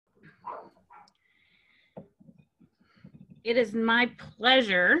It is my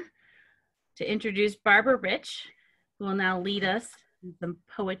pleasure to introduce Barbara Rich, who will now lead us in some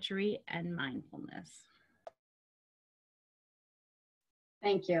poetry and mindfulness.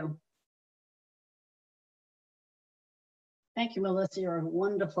 Thank you. Thank you, Melissa. You're a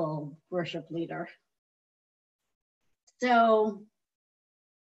wonderful worship leader. So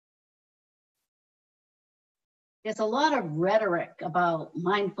there's a lot of rhetoric about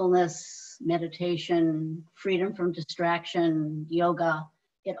mindfulness, meditation, freedom from distraction, yoga.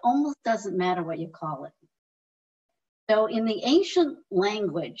 It almost doesn't matter what you call it. So in the ancient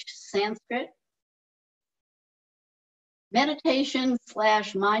language, Sanskrit, meditation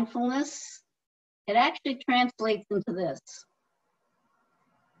 / mindfulness, it actually translates into this.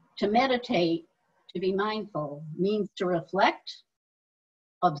 To meditate, to be mindful, means to reflect,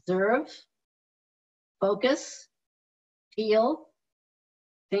 observe, focus, feel,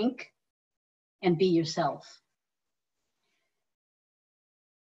 think, and be yourself.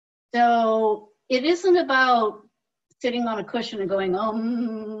 So it isn't about sitting on a cushion and going,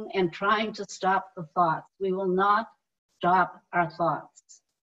 and trying to stop the thoughts. We will not stop our thoughts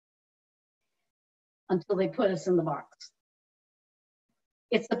until they put us in the box.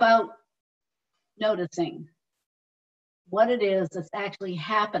 It's about noticing what it is that's actually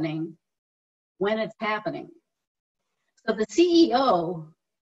happening when it's happening. So the CEO,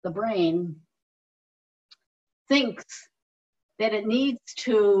 the brain, thinks that it needs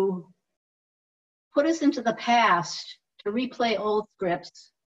to put us into the past to replay old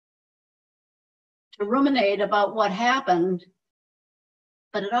scripts, to ruminate about what happened,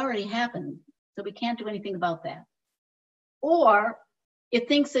 but it already happened, so we can't do anything about that. Or it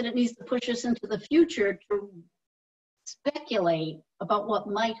thinks that it needs to push us into the future to speculate about what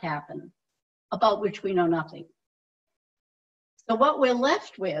might happen, about which we know nothing. So what we're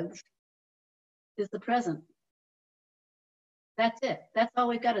left with is the present. That's it. That's all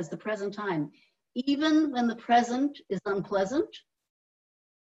we've got is the present time. Even when the present is unpleasant,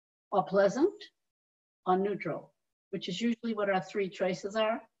 or pleasant, or neutral, which is usually what our three choices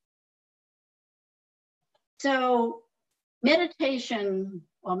are. So meditation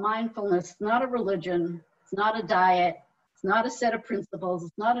or mindfulness is not a religion, it's not a diet, it's not a set of principles,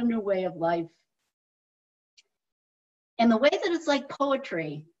 it's not a new way of life. And the way that it's like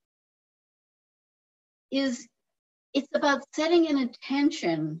poetry is it's about setting an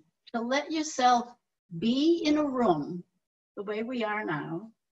intention to let yourself be in a room the way we are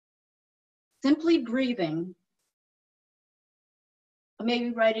now, simply breathing, or maybe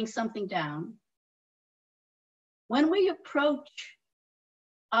writing something down. When we approach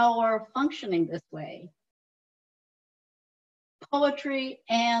our functioning this way, poetry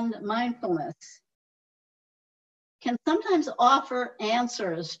and mindfulness can sometimes offer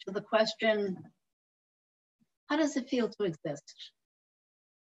answers to the question, how does it feel to exist?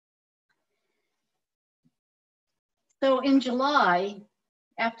 So in July,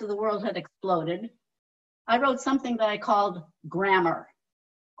 after the world had exploded, I wrote something that I called grammar.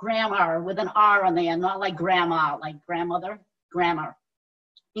 Grammar with an R on the end, not like grandma, like grandmother, grammar,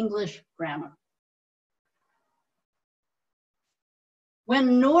 English grammar.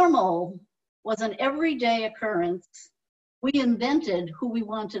 When normal was an everyday occurrence, we invented who we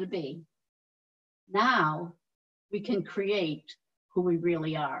wanted to be. Now we can create who we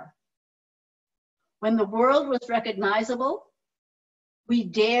really are. When the world was recognizable, we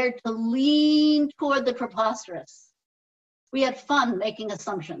dared to lean toward the preposterous. We had fun making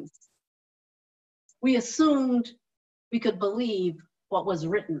assumptions. We assumed we could believe what was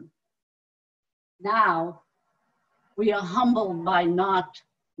written. Now, we are humbled by not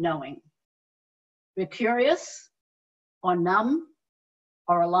knowing. We're curious, or numb,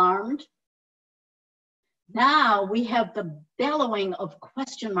 or alarmed. Now we have the bellowing of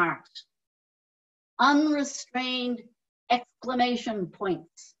question marks, unrestrained exclamation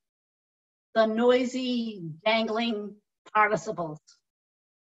points, the noisy, dangling participles,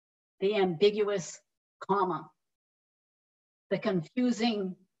 the ambiguous comma, the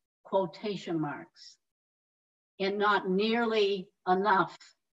confusing quotation marks, and not nearly enough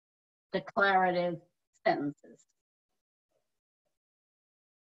declarative sentences.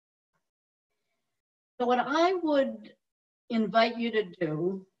 So what I would invite you to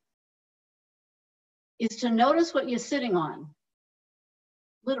do is to notice what you're sitting on,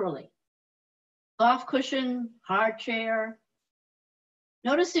 literally. Soft cushion, hard chair.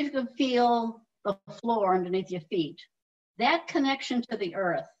 Notice if you can feel the floor underneath your feet. That connection to the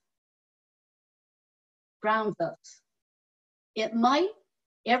earth grounds us. It might,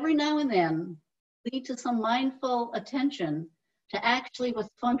 every now and then, lead to some mindful attention to actually what's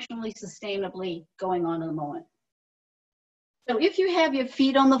functionally, sustainably going on in the moment. So if you have your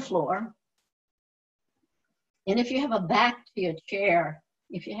feet on the floor, and if you have a back to your chair,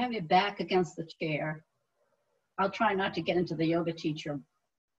 if you have your back against the chair, I'll try not to get into the yoga teacher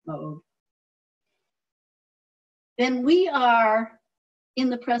mode. Then we are in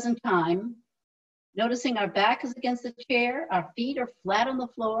the present time, noticing our back is against the chair, our feet are flat on the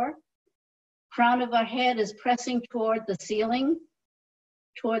floor, crown of our head is pressing toward the ceiling,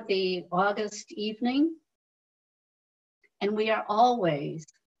 toward the August evening, and we are always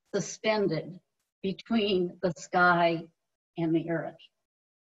suspended between the sky and the earth,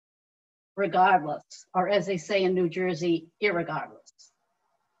 regardless, or as they say in New Jersey, irregardless.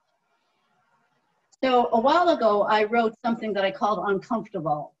 So a while ago, I wrote something that I called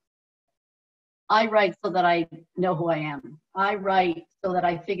uncomfortable. I write so that I know who I am. I write so that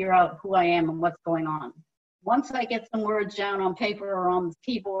I figure out who I am and what's going on. Once I get some words down on paper or on the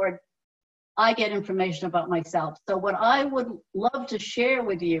keyboard, I get information about myself. So what I would love to share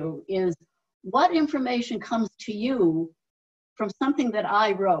with you is what information comes to you from something that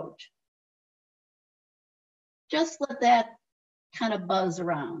I wrote. Just let that kind of buzz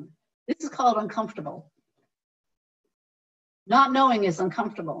around. This is called uncomfortable. Not knowing is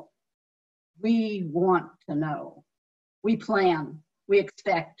uncomfortable. We want to know. We plan, we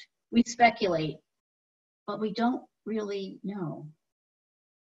expect, we speculate, but we don't really know.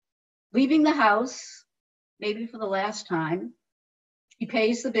 Leaving the house, maybe for the last time, she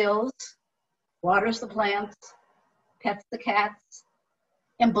pays the bills, waters the plants, pets the cats,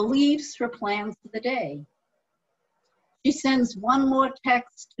 and believes her plans for the day. She sends one more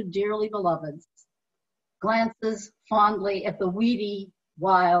text to dearly beloveds, glances fondly at the weedy,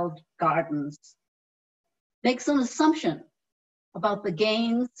 wild gardens, makes an assumption about the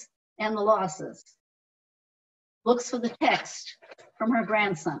gains and the losses, looks for the text from her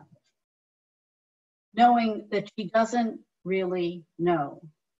grandson, knowing that she doesn't really know.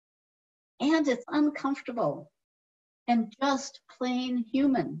 And it's uncomfortable and just plain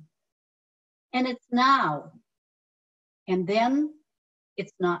human. And it's now. And then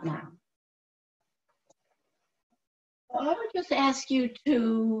it's not now. I would just ask you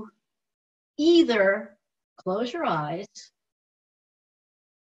to either close your eyes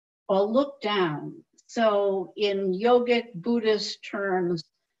or look down. So in yogic Buddhist terms,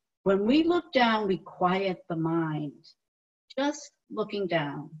 when we look down, we quiet the mind. Just looking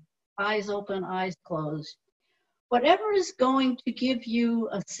down, eyes open, eyes closed. Whatever is going to give you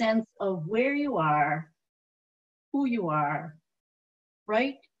a sense of where you are, who you are,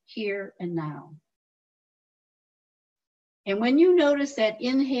 right here and now. And when you notice that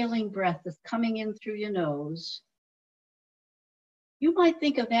inhaling breath is coming in through your nose, you might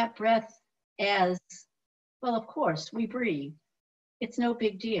think of that breath as, well, of course, we breathe. It's no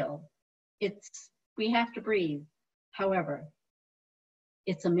big deal. We have to breathe. However,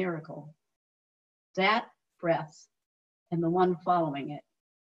 it's a miracle. That breath and the one following it,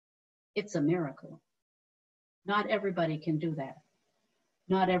 it's a miracle. Not everybody can do that.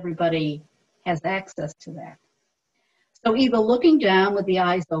 Not everybody has access to that. So either looking down with the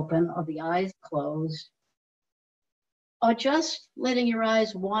eyes open or the eyes closed, or just letting your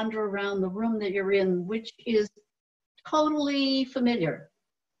eyes wander around the room that you're in, which is totally familiar.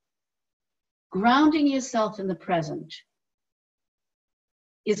 Grounding yourself in the present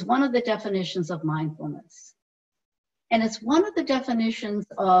is one of the definitions of mindfulness. And it's one of the definitions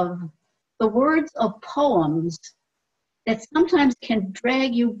of the words of poems that sometimes can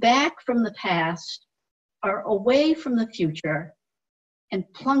drag you back from the past or away from the future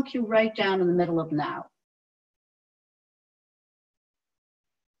and plunk you right down in the middle of now.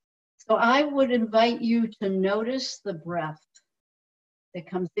 So I would invite you to notice the breath that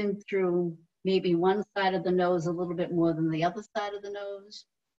comes in through maybe one side of the nose a little bit more than the other side of the nose.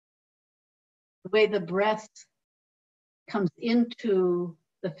 The way the breath comes into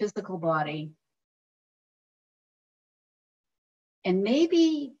the physical body. And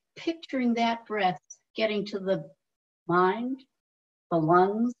maybe picturing that breath getting to the mind, the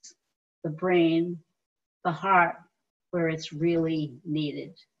lungs, the brain, the heart, where it's really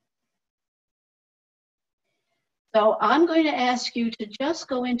needed. So I'm going to ask you to just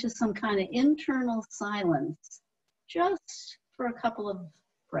go into some kind of internal silence, just for a couple of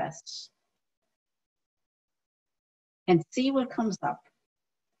breaths, and see what comes up.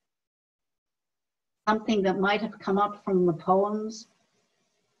 Something that might have come up from the poems,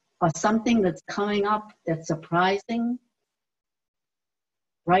 or something that's coming up that's surprising,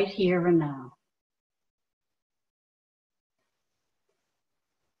 right here and now.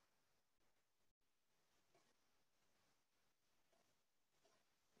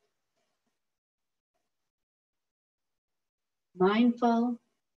 mindful,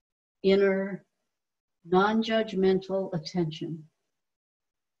 inner, non-judgmental attention.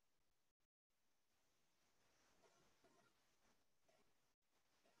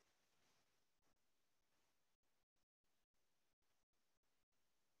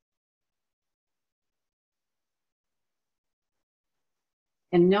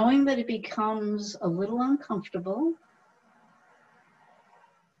 And knowing that it becomes a little uncomfortable,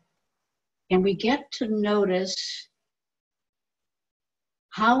 and we get to notice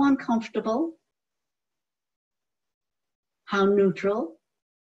how uncomfortable, how neutral,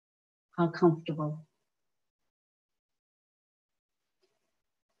 how comfortable.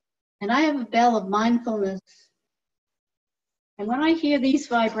 And I have a bell of mindfulness. And when I hear these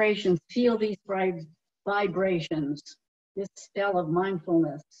vibrations, feel these vibrations, this bell of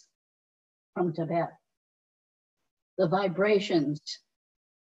mindfulness from Tibet, the vibrations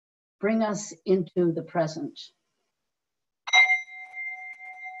bring us into the present.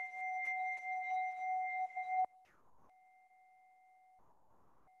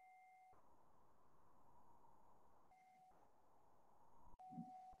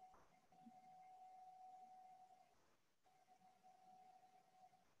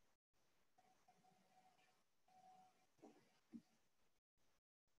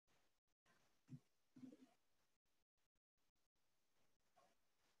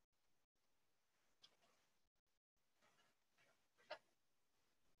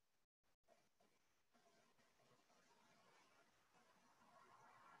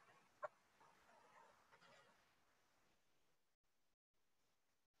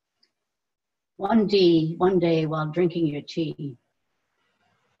 One day while drinking your tea,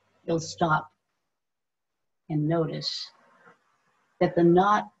 you'll stop and notice that the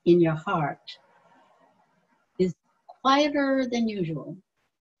knot in your heart is quieter than usual.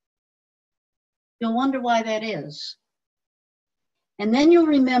 You'll wonder why that is. And then you'll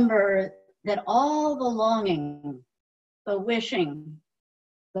remember that all the longing, the wishing,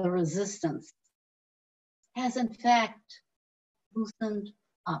 the resistance has in fact loosened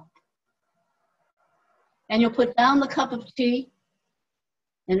up. And you'll put down the cup of tea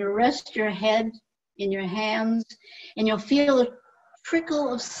and you'll rest your head in your hands, and you'll feel a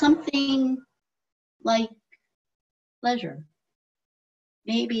trickle of something like pleasure,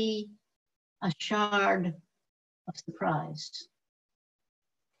 maybe a shard of surprise.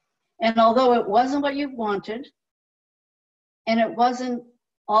 And although it wasn't what you wanted, and it wasn't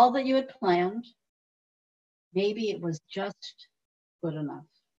all that you had planned, maybe it was just good enough.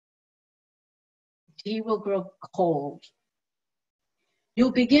 Tea will grow cold.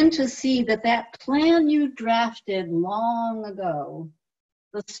 You'll begin to see that that plan you drafted long ago,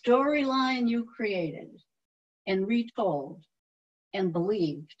 the storyline you created and retold and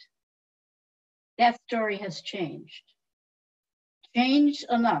believed, that story has changed. Changed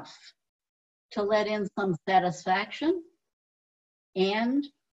enough to let in some satisfaction and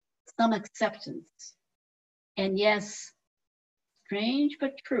some acceptance. And yes, strange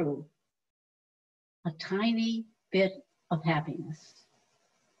but true, a tiny bit of happiness.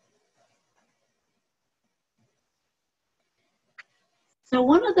 So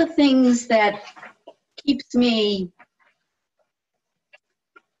one of the things that keeps me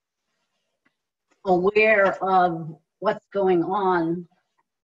aware of what's going on,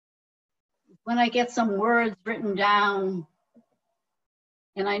 when I get some words written down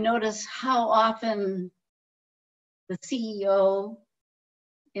and I notice how often the CEO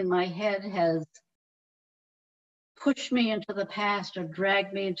in my head has pushed me into the past or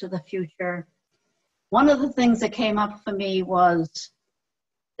dragged me into the future. One of the things that came up for me was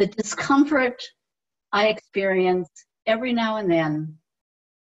the discomfort I experience every now and then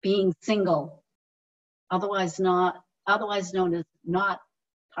being single, otherwise known as not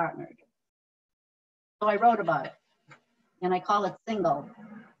partnered. So I wrote about it, and I call it single.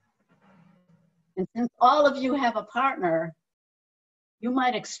 And since all of you have a partner, you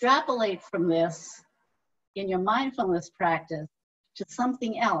might extrapolate from this in your mindfulness practice to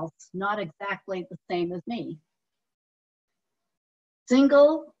something else, not exactly the same as me.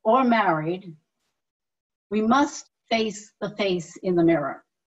 Single or married, we must face the face in the mirror.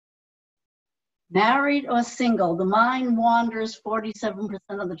 Married or single, the mind wanders 47%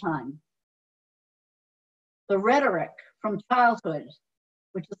 of the time. The rhetoric from childhood,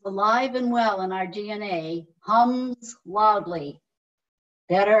 which is alive and well in our DNA, hums loudly.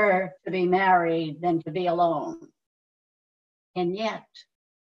 Better to be married than to be alone. And yet,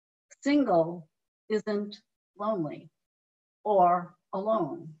 single isn't lonely, or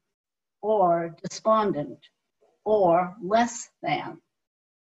alone, or despondent, or less than.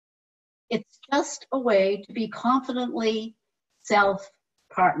 It's just a way to be confidently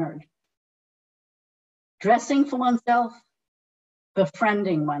self-partnered. Dressing for oneself,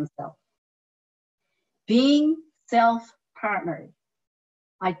 befriending oneself. Being self-partnered.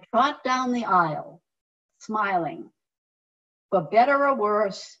 I trot down the aisle, smiling, for better or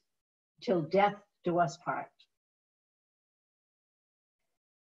worse, till death do us part.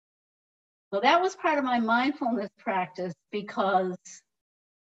 So that was part of my mindfulness practice, because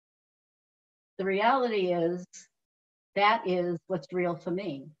the reality is that is what's real for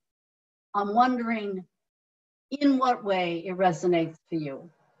me. I'm wondering in what way it resonates for you.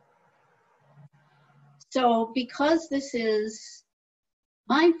 So because this is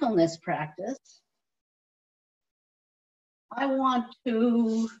mindfulness practice, I want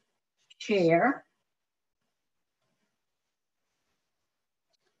to share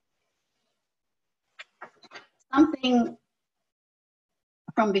something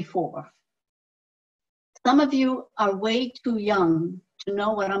from before. Some of you are way too young to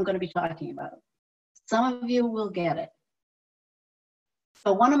know what I'm going to be talking about. Some of you will get it.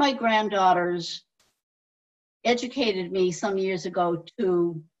 So one of my granddaughters educated me some years ago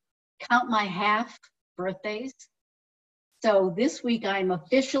to count my half birthdays. So this week I'm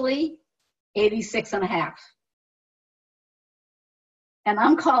officially 86 and a half. And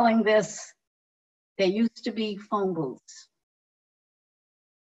I'm calling this, there used to be phone booths.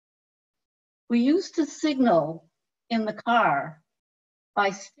 We used to signal in the car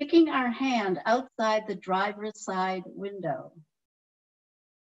by sticking our hand outside the driver's side window.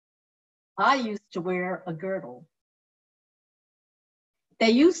 I used to wear a girdle.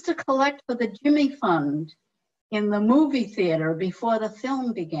 They used to collect for the Jimmy Fund in the movie theater before the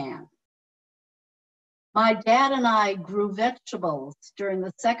film began. My dad and I grew vegetables during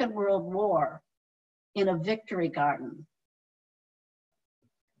the Second World War in a victory garden.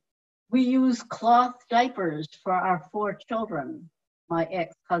 We used cloth diapers for our 4 children, my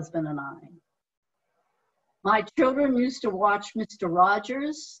ex-husband and I. My children used to watch Mr.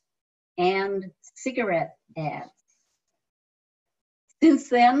 Rogers and cigarette ads. Since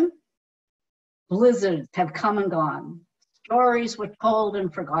then, blizzards have come and gone. Stories were told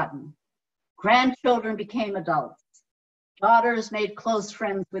and forgotten. Grandchildren became adults. Daughters made close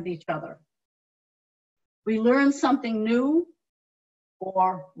friends with each other. We learn something new,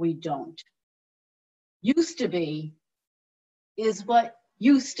 or we don't. Used to be is what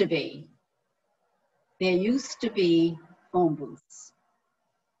used to be. There used to be phone booths.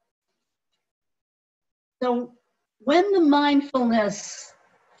 So when the mindfulness,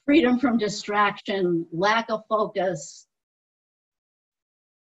 freedom from distraction, lack of focus,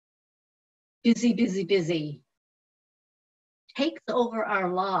 busy, takes over our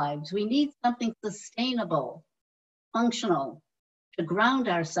lives, we need something sustainable, functional, to ground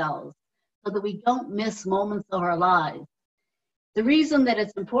ourselves so that we don't miss moments of our lives. The reason that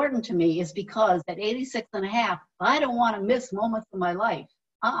it's important to me is because at 86 and a half, I don't want to miss moments of my life.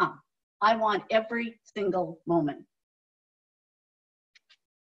 I want every single moment.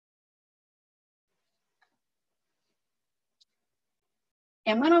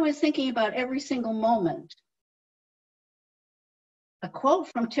 And when I was thinking about every single moment, a quote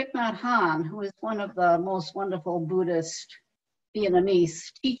from Thich Nhat Hanh, who is one of the most wonderful Buddhist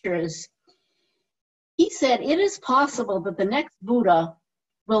Vietnamese teachers, he said, "It is possible that the next Buddha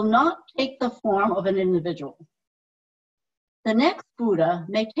will not take the form of an individual. The next Buddha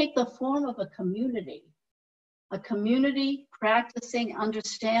may take the form of a community practicing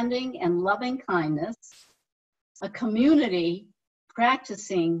understanding and loving kindness, a community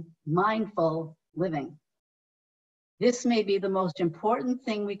practicing mindful living. This may be the most important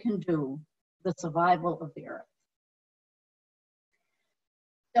thing we can do for the survival of the earth."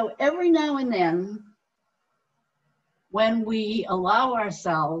 So every now and then, when we allow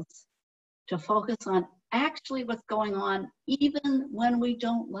ourselves to focus on actually what's going on, even when we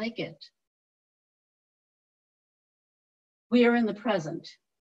don't like it, we are in the present.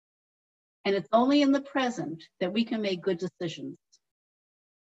 And it's only in the present that we can make good decisions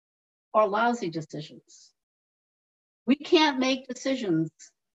or lousy decisions. We can't make decisions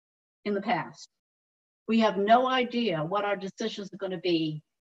in the past. We have no idea what our decisions are going to be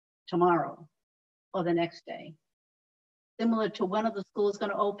tomorrow or the next day. Similar to when are the schools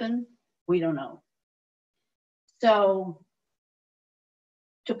going to open, we don't know. So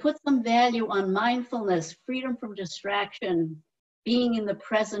to put some value on mindfulness, freedom from distraction, being in the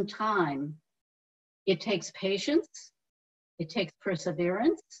present time, it takes patience, it takes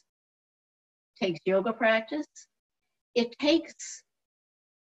perseverance, it takes yoga practice, it takes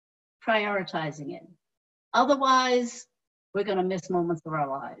prioritizing it. Otherwise, we're going to miss moments of our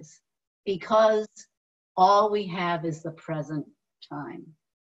lives, because all we have is the present time.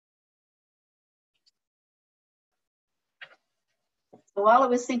 So while I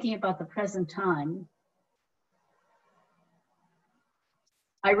was thinking about the present time,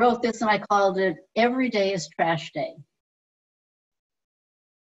 I wrote this and I called it Every Day is Trash Day.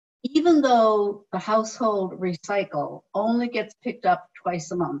 Even though the household recycle only gets picked up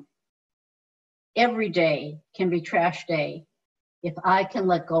twice a month, every day can be trash day if I can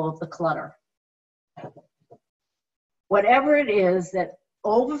let go of the clutter. Whatever it is that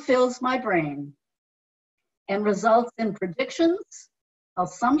overfills my brain and results in predictions,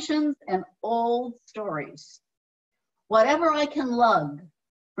 assumptions, and old stories. Whatever I can lug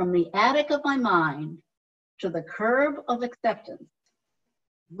from the attic of my mind to the curb of acceptance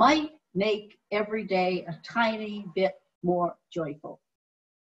might make every day a tiny bit more joyful.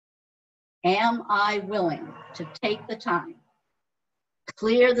 Am I willing to take the time,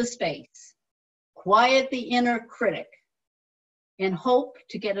 clear the space, quiet the inner critic, and hope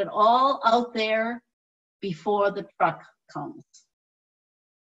to get it all out there before the truck comes?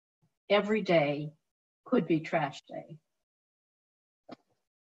 Every day could be trash day.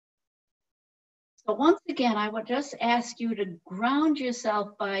 So once again, I would just ask you to ground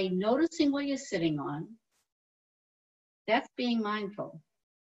yourself by noticing what you're sitting on. That's being mindful.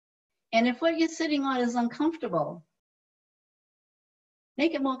 And if what you're sitting on is uncomfortable,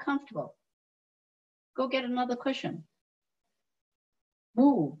 make it more comfortable. Go get another cushion.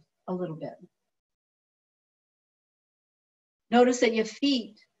 Move a little bit. Notice that your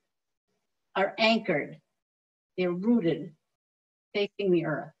feet are anchored. They're rooted, facing the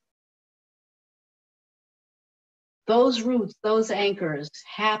earth. Those roots, those anchors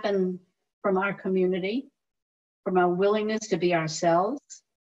happen from our community, from our willingness to be ourselves,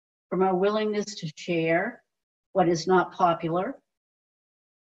 from our willingness to share what is not popular,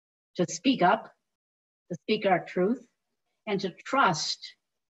 to speak up, to speak our truth, and to trust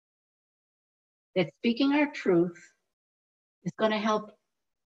that speaking our truth is going to help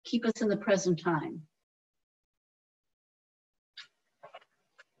keep us in the present time.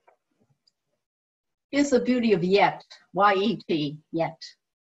 Here's the beauty of yet, Y-E-T, yet.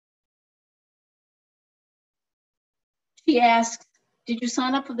 She asks, did you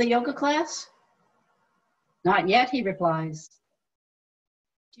sign up for the yoga class? Not yet, he replies.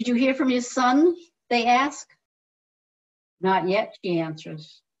 Did you hear from your son? They ask. Not yet, she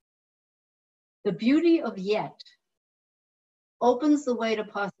answers. The beauty of yet opens the way to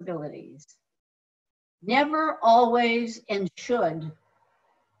possibilities. Never, always, and should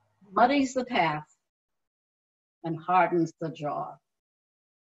muddies the path and hardens the jaw.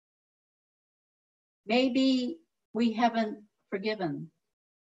 Maybe we haven't forgiven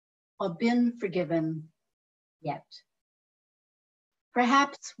or been forgiven yet.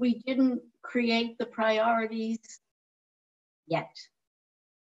 Perhaps we didn't create the priorities yet.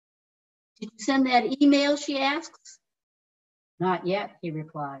 Did you send that email, she asks? Not yet, he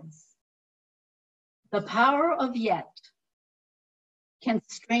replies. The power of yet can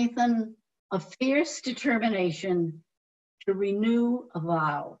strengthen a fierce determination to renew a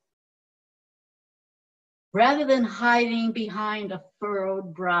vow. Rather than hiding behind a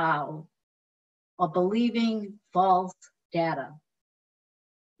furrowed brow or believing false data,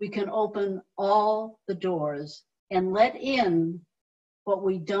 we can open all the doors and let in what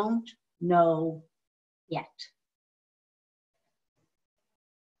we don't know yet.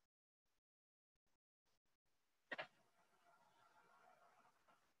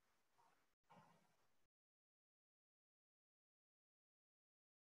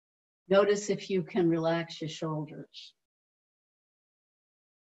 Notice if you can relax your shoulders.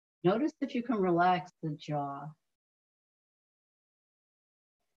 Notice if you can relax the jaw.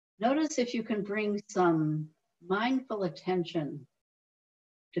 Notice if you can bring some mindful attention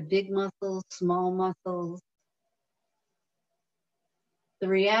to big muscles, small muscles. The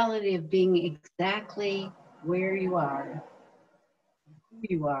reality of being exactly where you are, who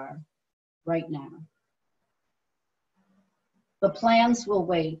you are right now. The plans will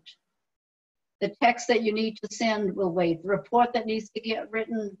wait. The text that you need to send will wait. The report that needs to get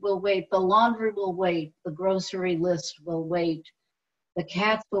written will wait. The laundry will wait. The grocery list will wait. The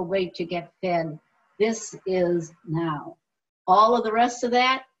cats will wait to get fed. This is now. All of the rest of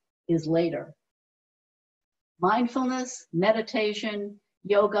that is later. Mindfulness, meditation,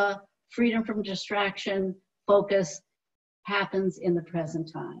 yoga, freedom from distraction, focus happens in the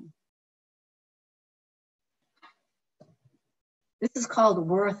present time. This is called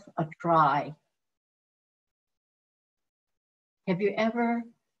worth a try. Have you ever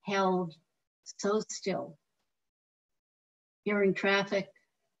held so still, hearing traffic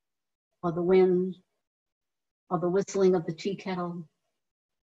or the wind or the whistling of the tea kettle,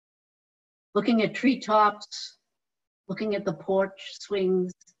 looking at treetops, looking at the porch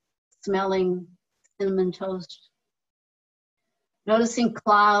swings, smelling cinnamon toast, noticing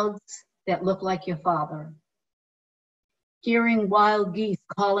clouds that look like your father, hearing wild geese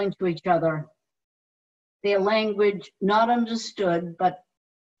calling to each other, their language not understood but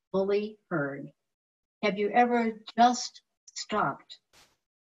fully heard. Have you ever just stopped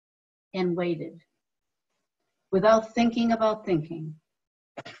and waited without thinking about thinking,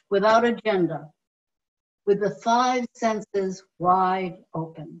 without agenda, with the five senses wide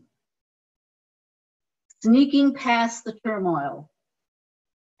open, sneaking past the turmoil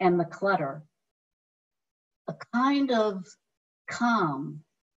and the clutter? A kind of calm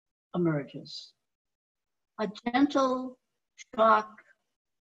emerges, a gentle shock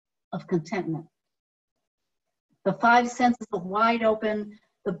of contentment. The five senses are wide open,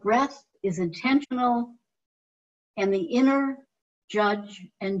 the breath is intentional, and the inner judge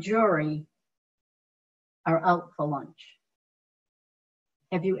and jury are out for lunch.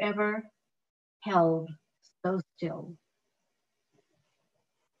 Have you ever held so still?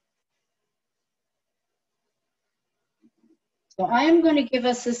 So I am going to give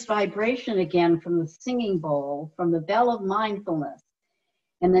us this vibration again from the singing bowl, from the bell of mindfulness.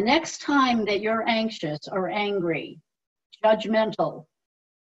 And the next time that you're anxious or angry, judgmental,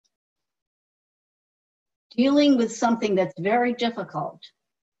 dealing with something that's very difficult,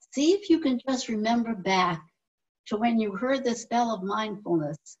 see if you can just remember back to when you heard this bell of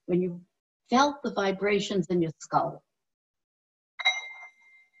mindfulness, when you felt the vibrations in your skull.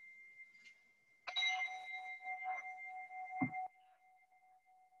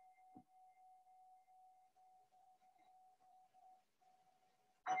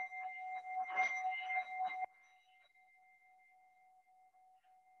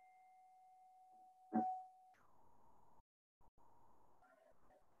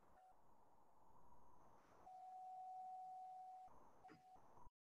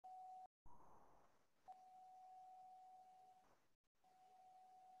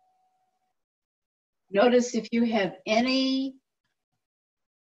 Notice if you have any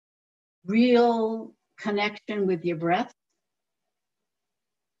real connection with your breath.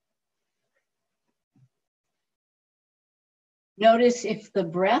 Notice if the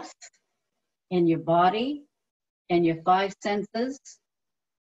breath and your body and your five senses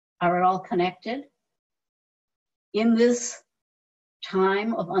are all connected. In this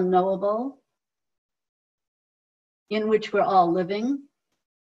time of unknowable, in which we're all living,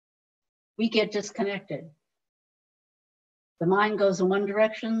 we get disconnected. The mind goes in one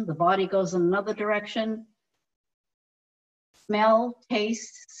direction, the body goes in another direction. Smell,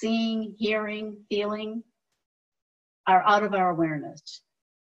 taste, seeing, hearing, feeling are out of our awareness.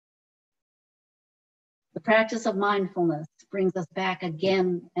 The practice of mindfulness brings us back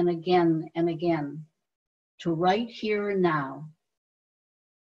again and again and again to right here and now.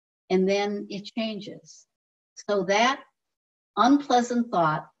 And then it changes. So that unpleasant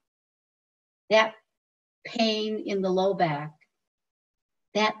thought, that pain in the low back,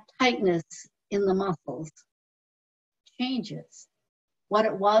 that tightness in the muscles changes. What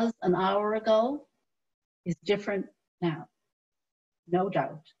it was an hour ago is different now, no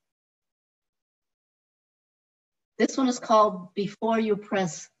doubt. This one is called Before You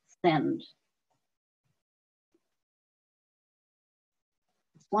Press Send.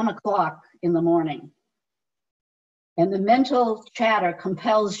 It's 1 o'clock in the morning, and the mental chatter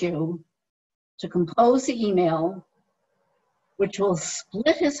compels you to compose the email, which will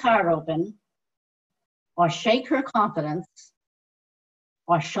split his heart open, or shake her confidence,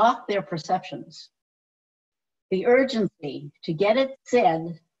 or shock their perceptions. The urgency to get it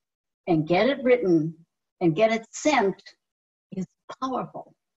said and get it written and get it sent is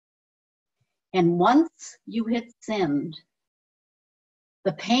powerful. And once you hit send,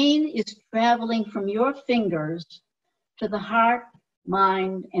 the pain is traveling from your fingers to the heart,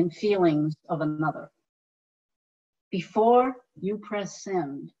 mind, and feelings of another. Before you press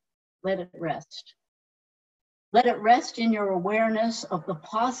send, let it rest. Let it rest in your awareness of the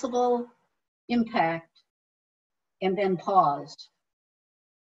possible impact, and then pause.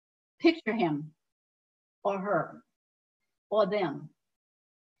 Picture him or her or them.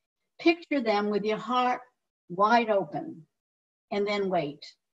 Picture them with your heart wide open, and then wait.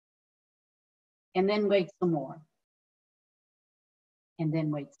 And then wait some more. And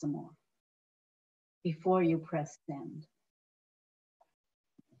then wait some more before you press send.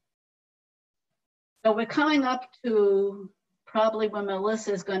 So we're coming up to probably when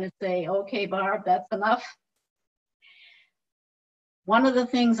Melissa is going to say, okay, Barb, that's enough. One of the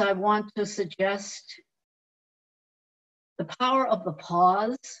things I want to suggest The power of the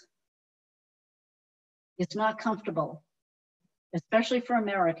pause is not comfortable, especially for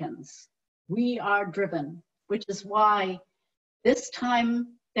Americans. We are driven, which is why this time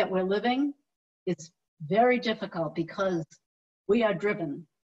that we're living is very difficult, because we are driven.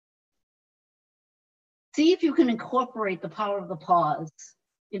 See if you can incorporate the power of the pause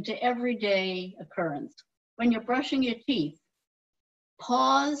into everyday occurrence. When you're brushing your teeth,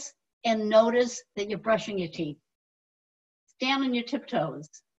 pause and notice that you're brushing your teeth. Stand on your tiptoes.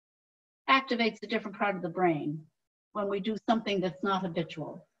 Activates a different part of the brain when we do something that's not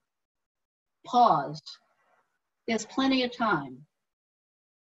habitual. Pause. There's plenty of time.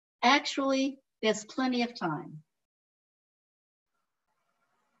 Actually, there's plenty of time.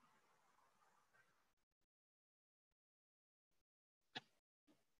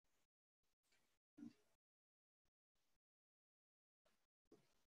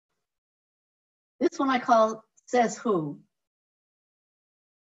 This one I call Says Who.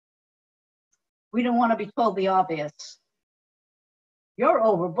 We don't want to be told the obvious. You're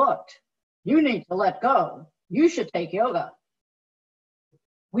overbooked. You need to let go. You should take yoga.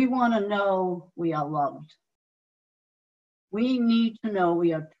 We want to know we are loved. We need to know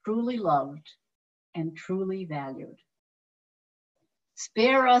we are truly loved and truly valued.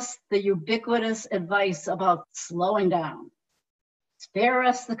 Spare us the ubiquitous advice about slowing down. Spare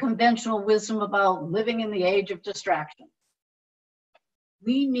us the conventional wisdom about living in the age of distraction.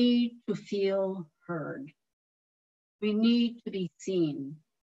 We need to feel heard. We need to be seen.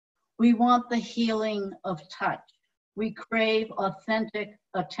 We want the healing of touch. We crave authentic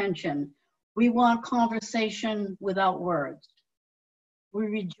attention. We want conversation without words. We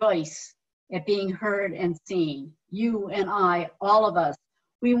rejoice at being heard and seen. You and I, all of us.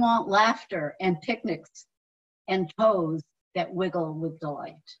 We want laughter and picnics and toes that wiggle with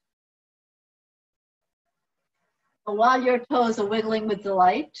delight. So while your toes are wiggling with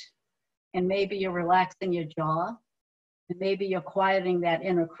delight, and maybe you're relaxing your jaw, and maybe you're quieting that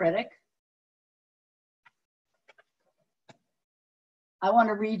inner critic, I want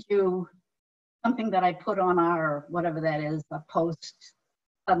to read you something that I put on our, whatever that is, a post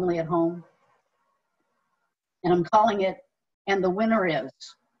suddenly at home. And I'm calling it, And the Winner Is.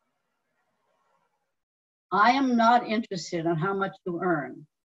 I am not interested in how much you earn,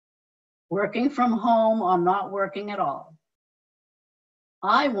 working from home or not working at all.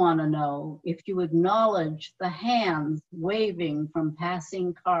 I want to know if you acknowledge the hands waving from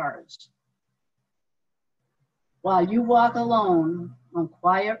passing cars. While you walk alone on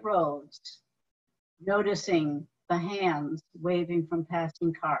quiet roads, noticing the hands waving from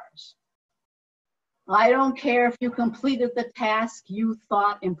passing cars. I don't care if you completed the task you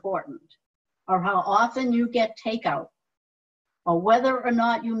thought important, or how often you get takeout, or whether or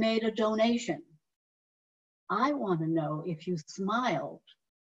not you made a donation. I want to know if you smiled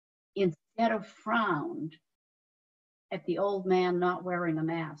instead of frowned at the old man not wearing a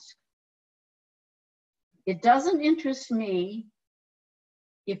mask. It doesn't interest me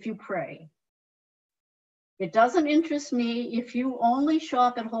if you pray. It doesn't interest me if you only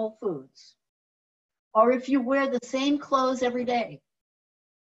shop at Whole Foods, or if you wear the same clothes every day,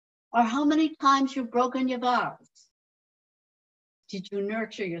 or how many times you've broken your vows. Did you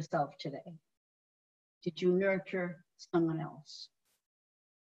nurture yourself today? Did you nurture someone else?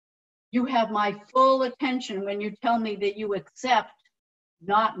 You have my full attention when you tell me that you accept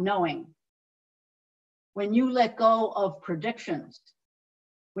not knowing. When you let go of predictions.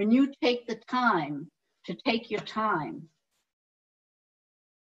 When you take the time to take your time.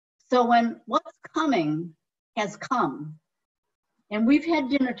 So when what's coming has come, and we've had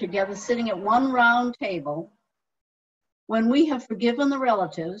dinner together sitting at one round table, when we have forgiven the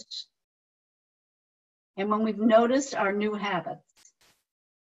relatives, and when we've noticed our new habits,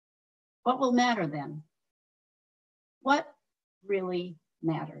 what will matter then? What really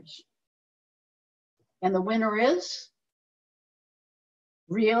matters? And the winner is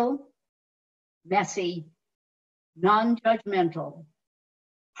real, messy, non-judgmental,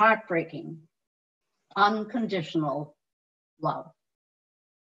 heartbreaking, unconditional love.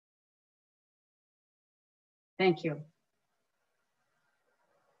 Thank you.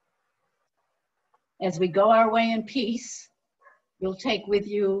 As we go our way in peace, you'll take with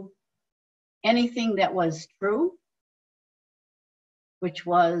you anything that was true, which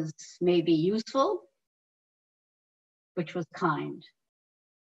was maybe useful, which was kind.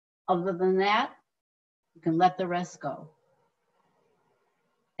 Other than that, you can let the rest go.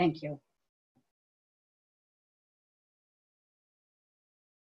 Thank you.